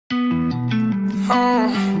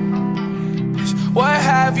What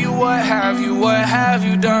have you, what have you, what have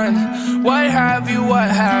you done? What have you, what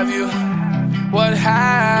have you, what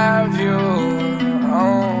have you?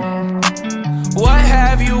 What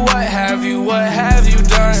have you, what have you, what have you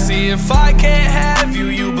done? See, if I can't have you,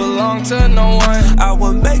 you belong to no one. I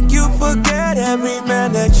will make you forget every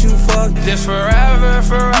man that you fucked. This forever,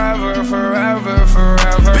 forever, forever,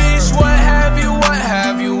 forever. Bitch, what have you, what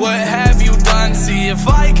have you, what have you done? See, if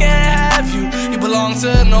I can't have you, you belong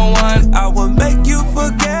to no one. I will make you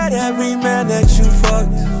forget every man that you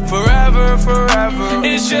fucked. Forever, forever,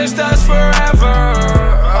 it's just us forever.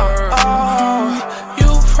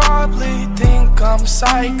 You probably think I'm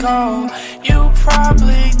psycho. You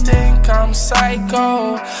probably think I'm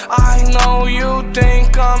psycho. I know you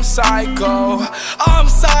think I'm psycho. I'm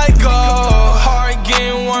psycho. Heart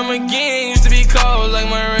getting warm again, used to be cold like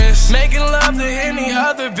my wrist. Making love to any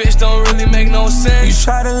other bitch don't really make no sense. You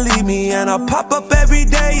try to leave me and I pop up every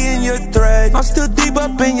day in your thread. I'm still deep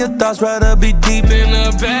up in your thoughts, rather be deep in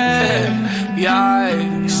the bed.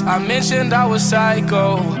 Yikes, I mentioned I was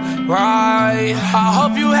psycho, right? I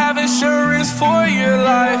hope you have insurance for your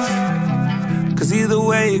life. Cause either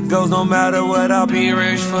way it goes, no matter what, I'll be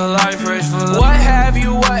rich for life, rich for life. What have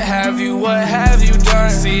you, what have you, what have you done?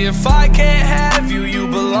 See, if I can't have you, you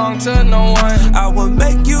belong to no one. I will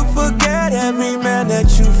make you forget every man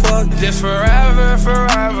that you fucked. This forever,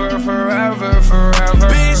 forever, forever, forever.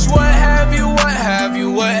 Bitch, what have you, what have you,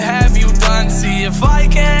 what have you done? See, if I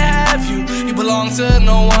can't have you, you belong to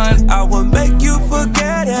no one. I will make you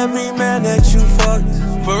forget every man that you fucked.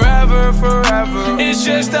 Forever, forever, it's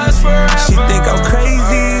just us forever. She think I'm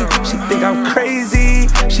crazy, she think I'm crazy,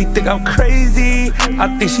 she think I'm crazy, I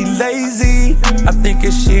think she lazy. I think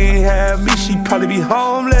if she ain't have me, she'd probably be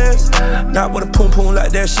homeless. Not with a poom poom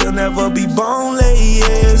like that, she'll never be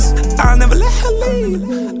boneless. I'll never let her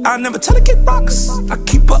leave, I'll never tell her get rocks. I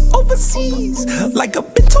keep her overseas, like a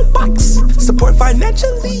bento box. Support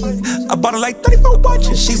financially, I bought her like 34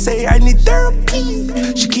 watches. She say I need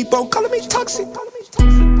therapy, she keep on calling me toxic.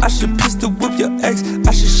 I should pistol whip your ex,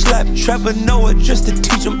 I should slap Trevor Noah just to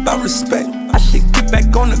teach him about respect. I should get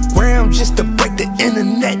back on the ground just to break the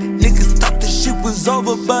internet. Niggas thought the shit was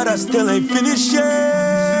over, but I still ain't finished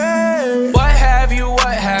yet. What have you,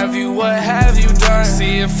 what have you, what have you done?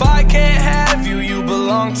 See, if I can't have you, you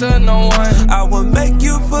belong to no one. I will make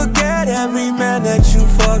you forget every man that you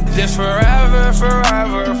fucked. This forever,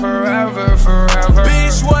 forever, forever, forever.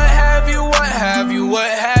 Bitch, what have you, what have you, what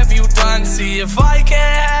have you done? See, if I can't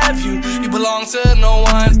have you, you belong to no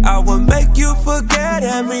one. I will make you forget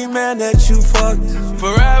every man that you fucked.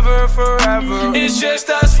 Forever, forever, it's just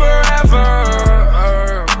us forever.